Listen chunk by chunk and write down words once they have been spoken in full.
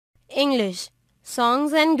English,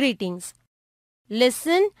 songs and greetings.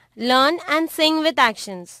 Listen, learn and sing with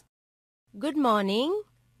actions. Good morning.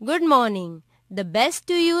 Good morning. The best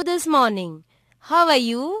to you this morning. How are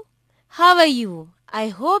you? How are you? I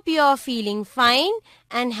hope you are feeling fine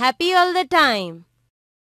and happy all the time.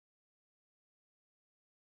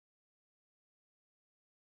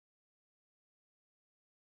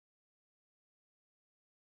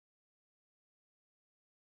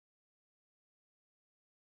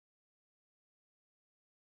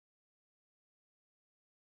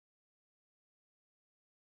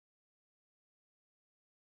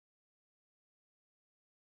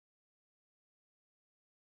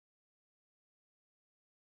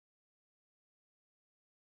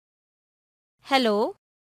 Hello.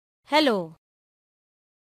 Hello.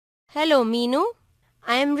 Hello, Meenu.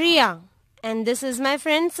 I am Ria and this is my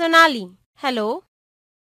friend Sonali. Hello.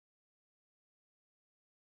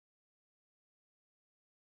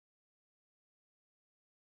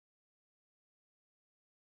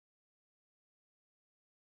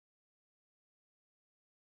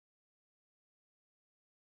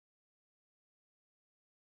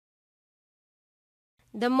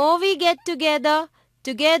 The more we get together,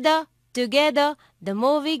 together, the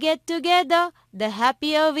more we get together, the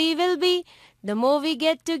happier we will be. The more we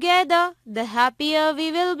get together, the happier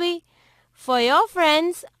we will be. For your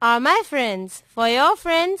friends are my friends, for your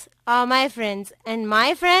friends are my friends, and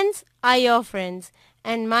my friends are your friends,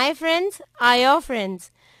 and my friends are your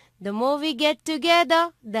friends. The more we get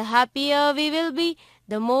together, the happier we will be.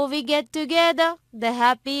 The more we get together, the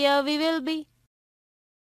happier we will be.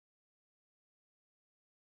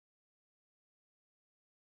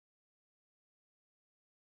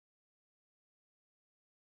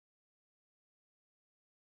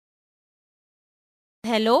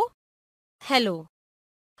 Hello? Hello.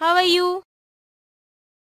 How are you?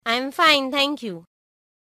 I'm fine, thank you.